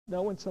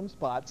snow in some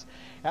spots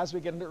as we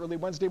get into early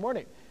Wednesday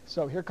morning.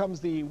 So here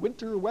comes the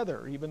winter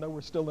weather, even though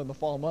we're still in the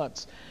fall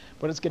months,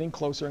 but it's getting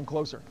closer and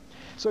closer.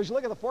 So as you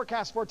look at the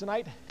forecast for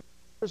tonight,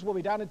 will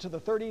be down into the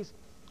 30s.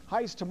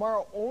 Highs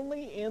tomorrow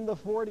only in the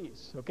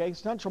 40s. Okay,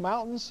 Central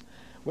Mountains,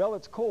 well,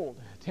 it's cold.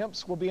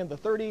 Temps will be in the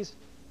 30s.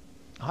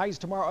 Highs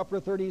tomorrow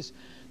upper 30s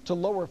to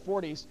lower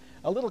 40s.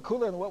 A little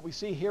cooler than what we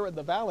see here in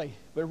the valley,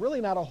 but really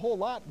not a whole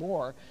lot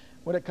more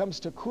when it comes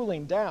to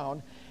cooling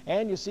down.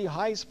 And you see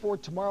highs for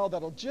tomorrow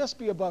that'll just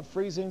be above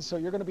freezing, so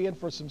you're going to be in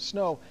for some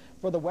snow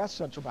for the west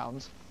Central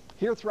Mountains.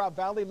 Here throughout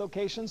valley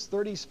locations,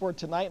 30s for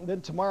tonight, and then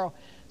tomorrow,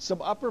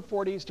 some upper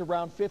 40s to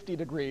around 50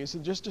 degrees.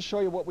 And just to show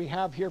you what we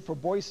have here for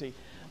Boise,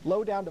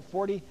 low down to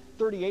 40,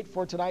 38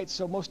 for tonight.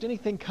 So most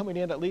anything coming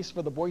in, at least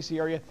for the Boise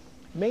area,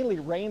 mainly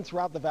rain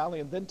throughout the valley.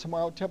 And then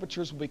tomorrow,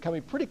 temperatures will be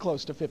coming pretty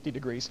close to 50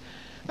 degrees.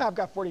 Now I've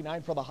got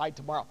 49 for the high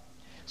tomorrow.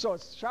 So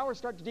as showers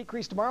start to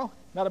decrease tomorrow,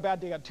 not a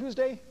bad day on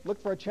Tuesday.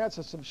 Look for a chance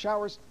of some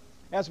showers.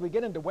 As we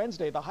get into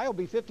Wednesday, the high will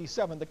be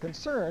 57. The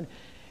concern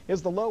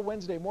is the low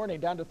Wednesday morning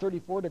down to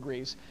 34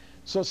 degrees.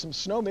 So some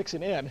snow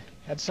mixing in,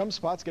 and some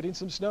spots getting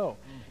some snow.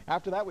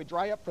 After that, we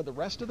dry up for the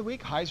rest of the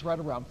week. Highs right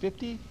around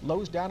 50,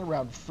 lows down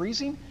around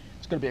freezing.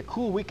 It's going to be a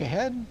cool week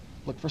ahead.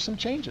 Look for some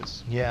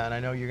changes. Yeah, and I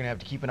know you're going to have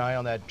to keep an eye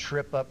on that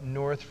trip up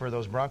north for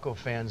those Bronco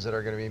fans that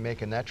are going to be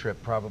making that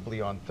trip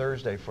probably on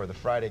Thursday for the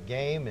Friday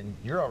game, and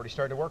you're already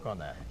starting to work on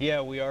that.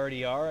 Yeah, we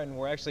already are, and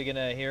we're actually going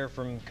to hear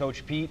from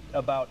Coach Pete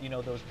about,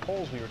 those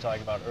polls we were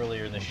talking about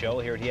earlier in the show.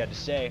 Hear what he had to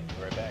say.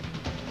 We'll be right back.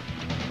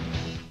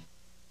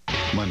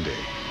 Monday,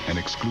 an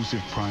exclusive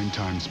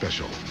primetime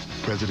special.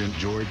 President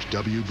George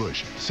W.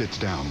 Bush sits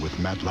down with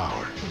Matt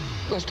Lauer.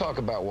 Let's talk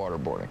about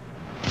waterboarding.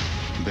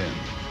 Then,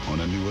 on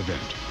a new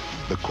event,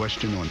 the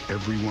question on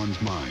everyone's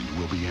mind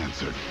will be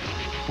answered.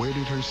 Where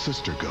did her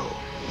sister go?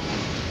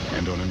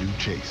 And on a new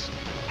chase,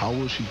 how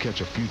will she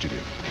catch a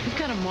fugitive? We've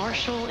got a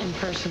Marshall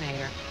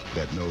impersonator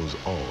that knows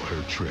all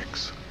her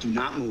tricks. Do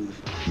not move.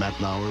 Matt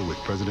Lauer with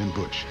President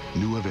Bush.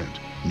 New event,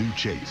 new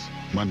chase.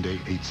 Monday,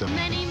 8/7.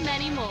 Many,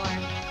 many more.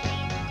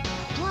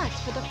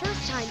 Plus, for the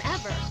first time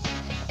ever,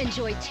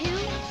 enjoy 2,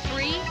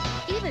 3,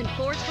 even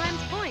 4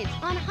 times points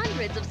on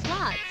hundreds of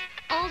slots.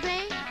 All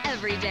day,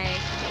 every day.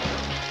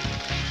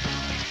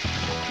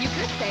 You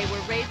could say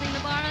we're raising the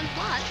bar on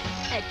slots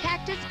at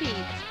Cactus Petes.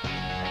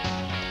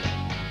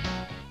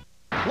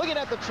 Looking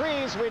at the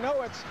trees, we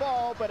know it's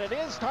fall, but it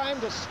is time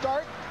to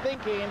start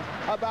thinking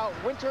about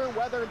winter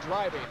weather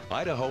driving.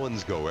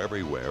 Idahoans go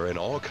everywhere in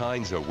all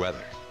kinds of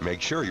weather.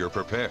 Make sure you're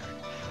prepared.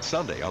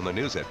 Sunday on the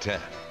news at 10.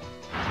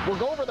 We'll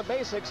go over the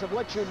basics of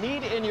what you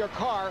need in your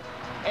car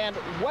and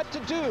what to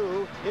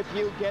do if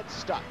you get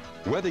stuck.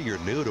 Whether you're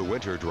new to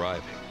winter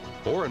driving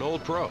or an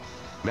old pro,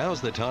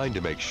 now's the time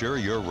to make sure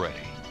you're ready.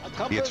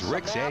 It's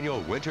Rick's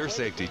annual winter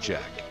safety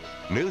check.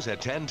 News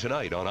at 10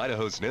 tonight on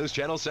Idaho's News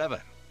Channel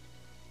 7.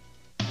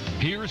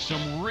 Here's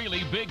some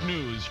really big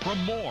news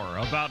from More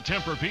about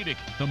Tempur-Pedic,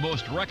 the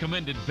most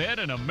recommended bed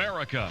in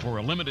America. For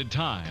a limited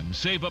time,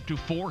 save up to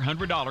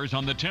 $400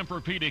 on the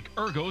Tempur-Pedic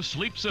Ergo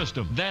Sleep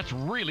System. That's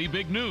really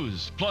big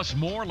news. Plus,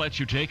 More lets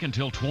you take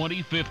until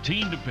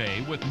 2015 to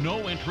pay with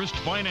no interest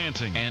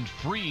financing and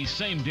free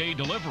same-day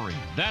delivery.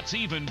 That's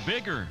even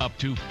bigger. Up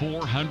to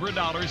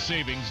 $400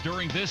 savings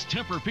during this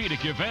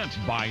Tempur-Pedic event.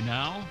 Buy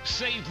now,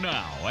 save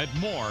now at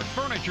More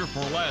Furniture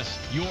for Less,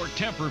 your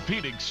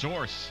Tempur-Pedic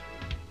source.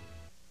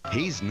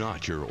 He's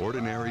not your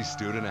ordinary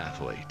student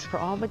athlete. for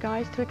all the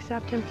guys to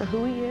accept him for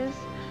who he is.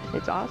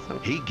 It's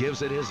awesome. He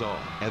gives it his all,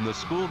 and the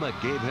school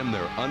that gave him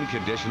their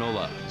unconditional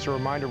love. It's a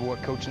reminder of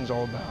what coaching's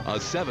all about. A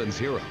Sevens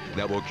hero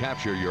that will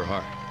capture your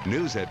heart.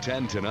 News at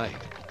 10 tonight.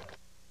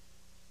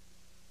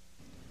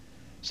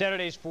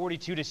 Saturday's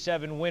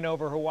 42-7 win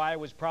over Hawaii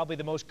was probably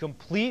the most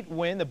complete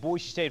win the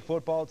Boise State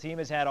football team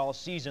has had all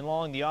season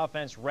long. The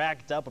offense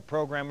racked up a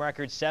program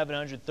record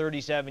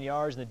 737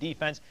 yards, and the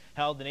defense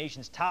held the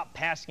nation's top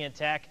passing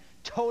attack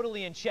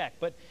totally in check.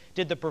 But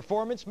did the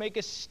performance make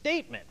a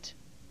statement?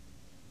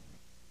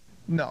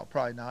 No,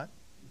 probably not.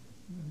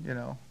 You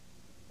know,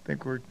 I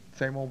think we're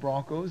same old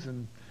Broncos,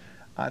 and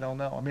I don't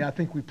know. I mean, I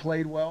think we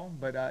played well,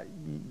 but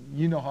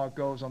you know how it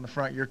goes on the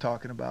front you're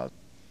talking about.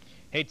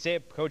 Hate to say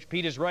it, Coach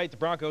Pete is right. The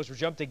Broncos were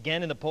jumped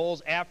again in the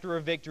polls after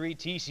a victory.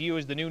 TCU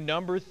is the new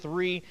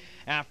 #3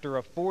 after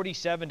a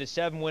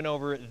 47-7 win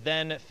over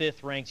then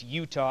 5th-ranked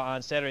Utah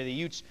on Saturday. The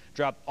Utes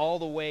dropped all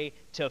the way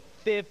to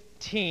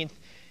 15th.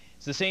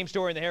 It's the same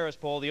story in the Harris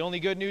poll. The only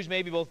good news,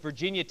 maybe both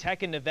Virginia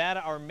Tech and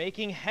Nevada are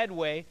making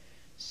headway.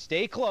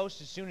 Stay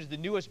close. As soon as the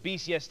newest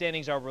BCS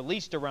standings are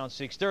released around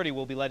 6:30,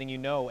 we'll be letting you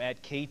know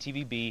at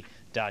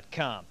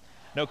KTVB.com.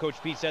 No,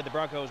 Coach Pete said the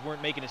Broncos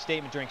weren't making a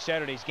statement during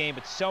Saturday's game,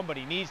 but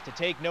somebody needs to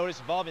take notice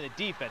involving the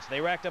defense.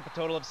 They racked up a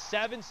total of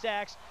 7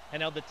 sacks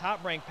and held the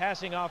top-ranked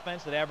passing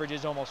offense that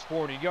averages almost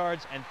 400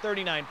 yards and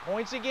 39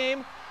 points a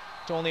game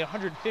to only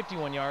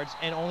 151 yards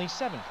and only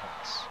 7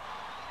 points.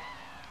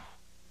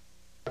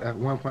 At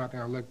one point, I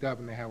think I looked up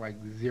and they had like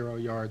 0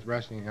 yards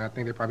rushing, and I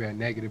think they probably had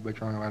negative, but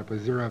trying to put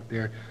 0 up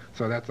there.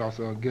 So that's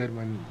also good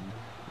when,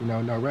 you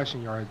know, no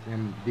rushing yards,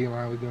 and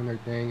D-line was doing their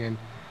thing, and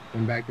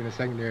And back in the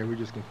secondary, we're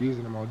just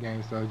confusing them all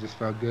game, so it just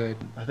felt good.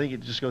 I think it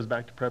just goes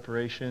back to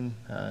preparation,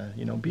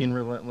 being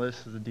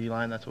relentless as a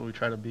D-line. That's what we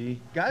try to be.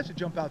 Guys that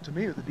jump out to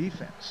me are the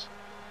defense.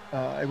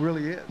 It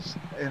really is.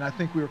 And I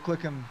think we were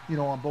clicking,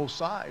 on both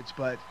sides.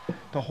 But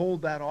to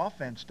hold that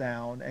offense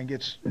down and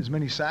get as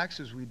many sacks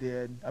as we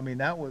did, I mean,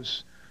 that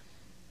was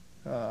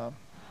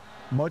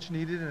much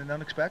needed and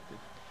unexpected.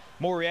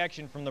 More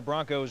reaction from the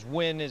Broncos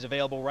win is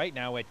available right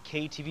now at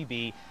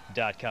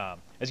KTVB.com.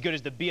 As good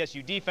as the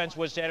BSU defense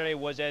was Saturday,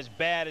 was as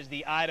bad as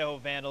the Idaho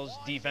Vandals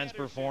defense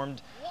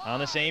performed on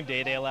the same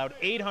day. They allowed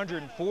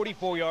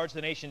 844 yards to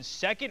the nation's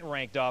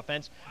second-ranked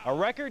offense, a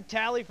record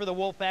tally for the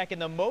Wolfpack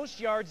and the most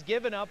yards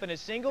given up in a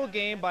single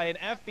game by an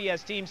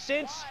FBS team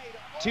since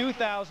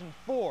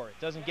 2004. It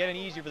doesn't get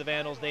any easier for the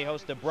Vandals. They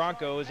host the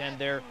Broncos and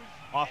their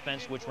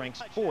offense, which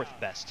ranks 4th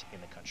best in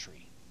the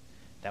country.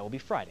 That will be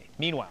Friday.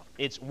 Meanwhile,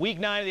 it's week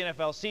 9 of the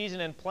NFL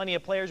season, and plenty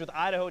of players with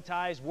Idaho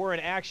ties were in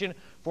action.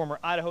 Former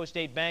Idaho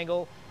State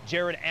Bengal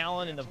Jared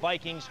Allen and the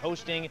Vikings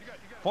hosting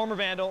former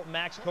Vandal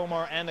Max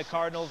Komar and the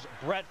Cardinals.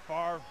 Brett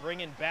Favre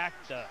bringing back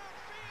the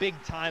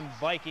big-time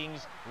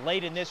Vikings.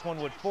 Late in this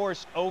one would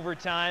force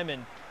overtime,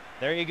 and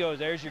there he goes.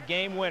 There's your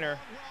game winner.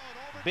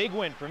 Big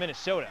win for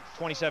Minnesota,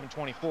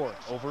 27-24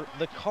 over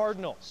the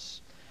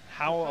Cardinals.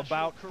 How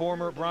about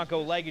former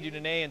Bronco Leggett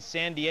Nene in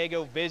San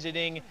Diego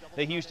visiting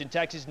the Houston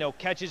Texans? No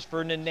catches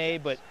for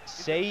Nene, but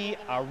Sei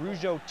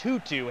Arujo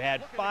Tutu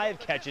had 5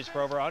 catches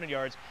for over 100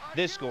 yards.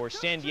 This score,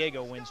 San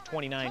Diego wins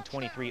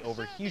 29-23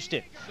 over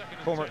Houston.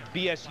 Former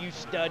BSU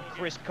stud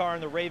Chris Carr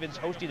and the Ravens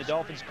hosting the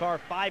Dolphins. Carr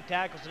 5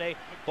 tackles today.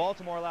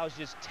 Baltimore allows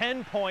just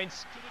 10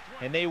 points,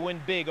 and they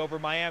win big over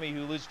Miami,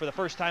 who lose for the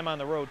first time on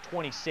the road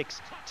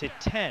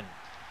 26-10.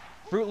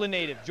 Fruitland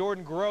native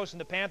Jordan Gross and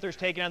the Panthers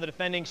taking on the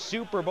defending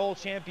Super Bowl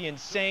champion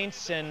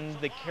Saints, and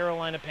the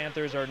Carolina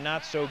Panthers are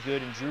not so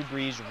good, and Drew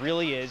Brees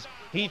really is.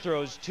 He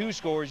throws 2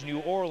 scores. New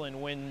Orleans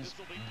wins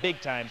big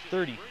time,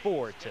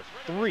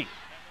 34-3. A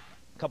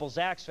couple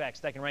Zax facts.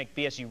 Second-ranked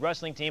BSU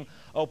wrestling team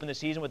opened the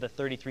season with a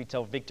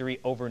 33-12 victory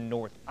over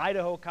North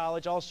Idaho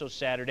College. Also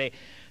Saturday,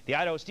 the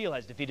Idaho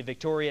Steelheads defeated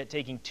Victoria,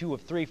 taking 2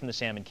 of 3 from the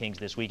Salmon Kings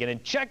this weekend.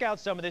 And check out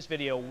some of this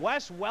video.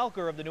 Wes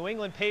Welker of the New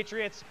England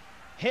Patriots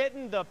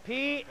hitting the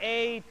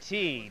PAT.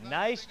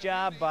 Nice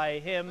job by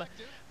him.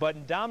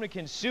 But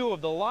Dominican Sue of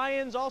the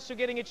Lions also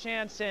getting a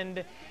chance,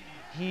 and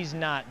he's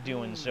not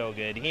doing so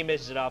good. He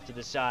misses it off to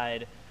the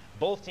side.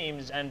 Both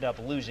teams end up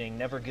losing.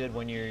 Never good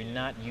when you're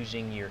not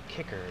using your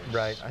kickers.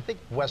 Right. I think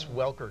Wes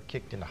Welker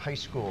kicked in high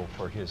school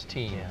for his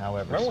team,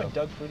 however. Remember when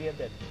Doug Flutie had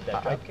that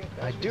drop kick?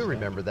 I do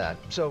remember that.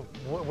 So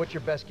what's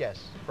your best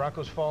guess?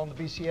 Broncos fall in the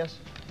BCS?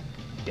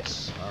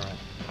 Yes. All right.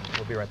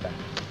 We'll be right back.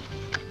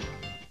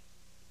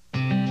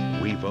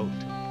 We vote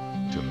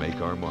to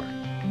make our mark,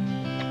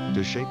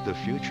 to shape the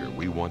future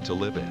we want to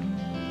live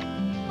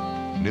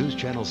in. News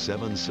Channel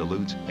 7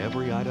 salutes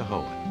every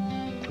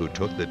Idahoan who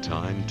took the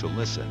time to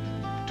listen,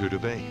 to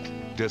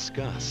debate,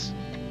 discuss,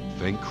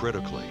 think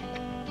critically,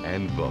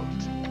 and vote.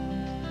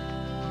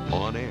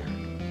 On air,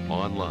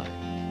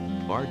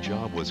 online, our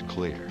job was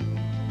clear: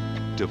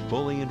 to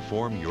fully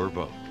inform your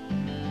vote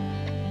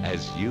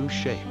as you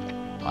shape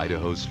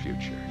Idaho's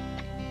future.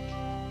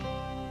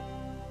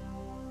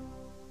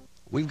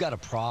 We've got a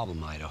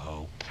problem,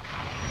 Idaho.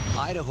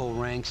 Idaho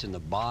ranks in the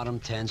bottom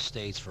 10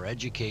 states for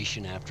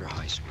education after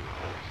high school.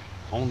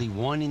 Only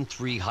 1 in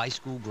 3 high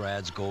school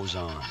grads goes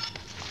on.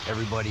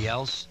 Everybody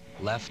else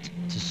left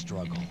to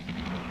struggle.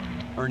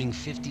 Earning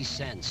 50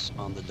 cents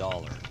on the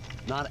dollar.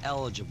 Not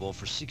eligible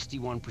for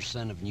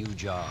 61% of new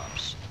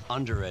jobs.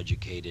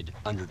 Undereducated,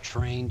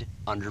 undertrained,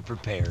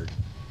 underprepared.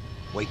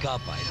 Wake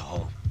up,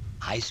 Idaho.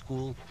 High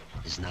school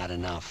is not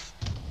enough.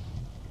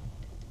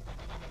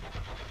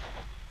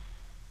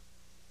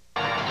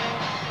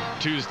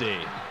 Tuesday,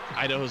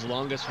 Idaho's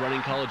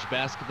longest-running college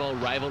basketball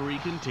rivalry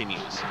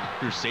continues.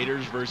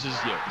 Crusaders versus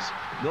Yokes.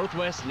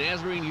 Northwest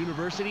Nazarene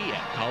University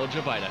at College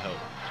of Idaho.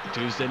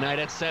 Tuesday night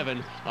at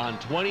 7 on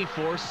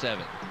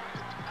 24/7.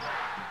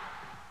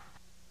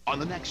 On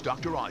the next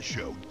Dr. Oz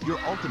show, your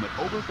ultimate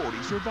over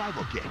 40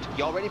 survival kit.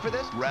 Y'all ready for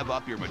this? Rev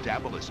up your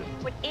metabolism.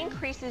 What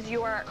increases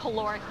your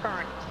caloric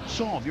burn.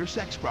 Solve your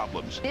sex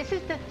problems. This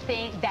is the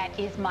thing that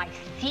is my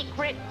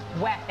secret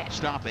weapon.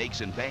 Stop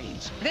aches and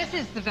pains. This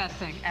is the best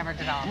thing ever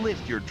developed.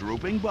 Lift your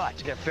drooping butt.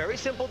 They're very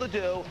simple to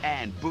do.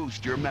 And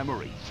boost your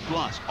memory.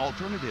 Plus,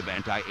 alternative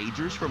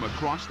anti-agers from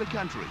across the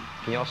country.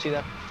 Can y'all see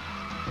that?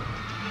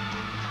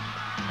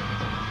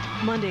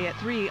 Monday at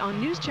 3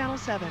 on News Channel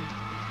 7.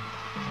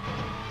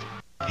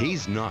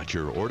 He's not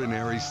your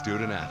ordinary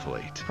student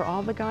athlete. For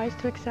all the guys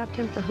to accept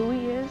him for who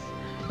he is,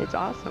 it's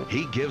awesome.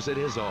 He gives it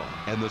his all,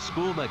 and the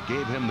school that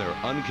gave him their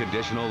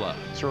unconditional love.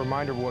 It's a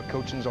reminder of what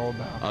coaching's all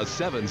about. A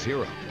Sevens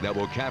hero that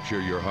will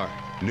capture your heart.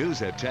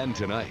 News at 10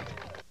 tonight.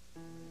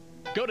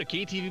 Go to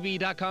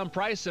KTVB.com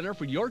Prize Center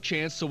for your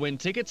chance to win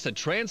tickets to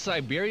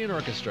Trans-Siberian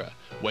Orchestra.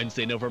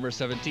 Wednesday, November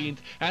 17th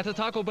at the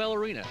Taco Bell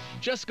Arena.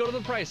 Just go to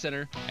the Prize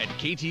Center at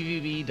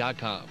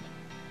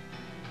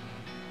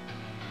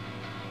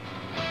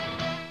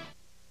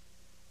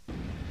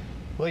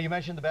Well, you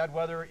mentioned the bad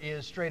weather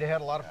is straight ahead.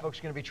 A lot of folks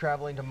are going to be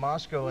traveling to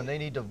Moscow, and they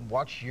need to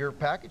watch your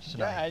package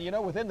tonight. Yeah, and you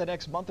know, within the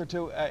next month or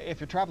two, if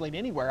you're traveling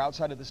anywhere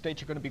outside of the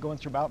state, you're going to be going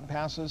through mountain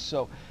passes.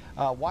 So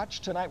watch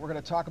tonight. We're going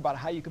to talk about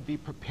how you can be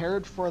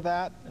prepared for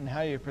that and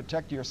how you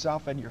protect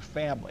yourself and your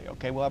family.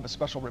 Okay, we'll have a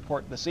special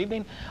report this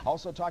evening.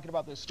 Also talking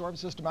about this storm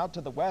system out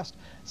to the west.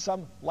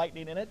 Some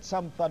lightning in it,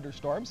 some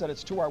thunderstorms, and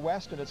it's to our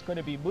west, and it's going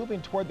to be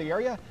moving toward the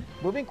area,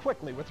 moving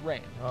quickly with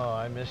rain. Oh,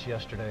 I missed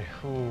yesterday.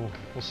 Ooh.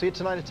 We'll see you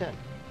tonight at 10.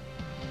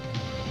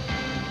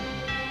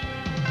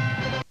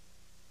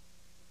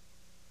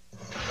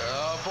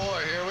 Oh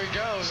boy, here we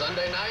go.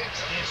 Sunday night?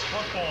 It's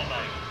football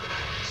night.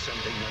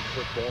 Sunday Night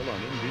Football on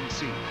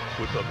NBC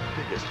with the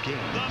biggest game,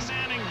 The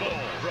Manning Bowl,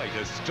 the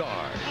brightest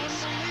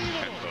stars,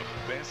 and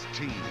the best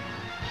team.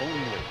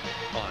 Only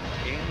on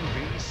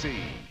NBC.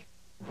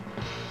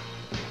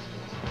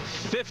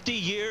 50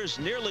 years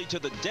nearly to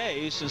the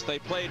day since they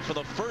played for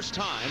the first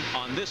time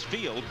on this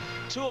field.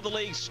 Two of the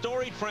league's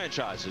storied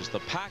franchises, the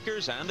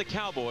Packers and the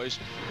Cowboys,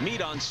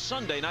 meet on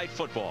Sunday Night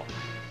Football.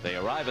 They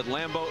arrive at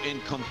Lambeau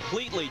in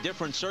completely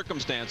different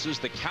circumstances.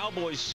 The Cowboys